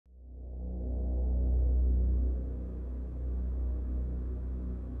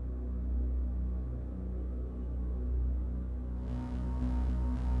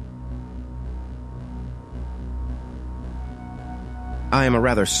I am a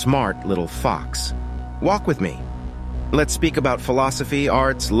rather smart little fox. Walk with me. Let's speak about philosophy,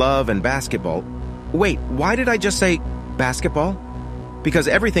 arts, love, and basketball. Wait, why did I just say basketball? Because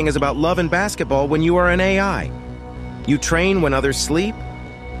everything is about love and basketball when you are an AI. You train when others sleep.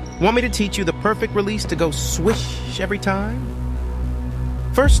 Want me to teach you the perfect release to go swish every time?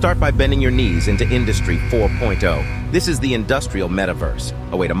 First, start by bending your knees into Industry 4.0. This is the industrial metaverse,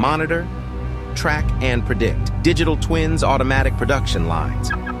 a way to monitor, track, and predict. Digital twins, automatic production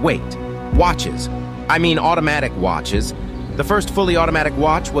lines. Wait, watches. I mean automatic watches. The first fully automatic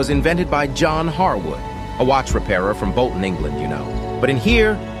watch was invented by John Harwood, a watch repairer from Bolton, England, you know. But in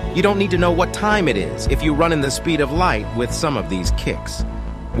here, you don't need to know what time it is if you run in the speed of light with some of these kicks.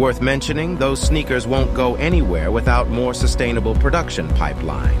 Worth mentioning, those sneakers won't go anywhere without more sustainable production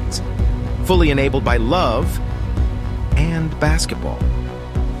pipelines. Fully enabled by love and basketball.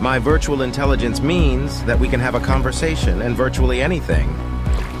 My virtual intelligence means that we can have a conversation and virtually anything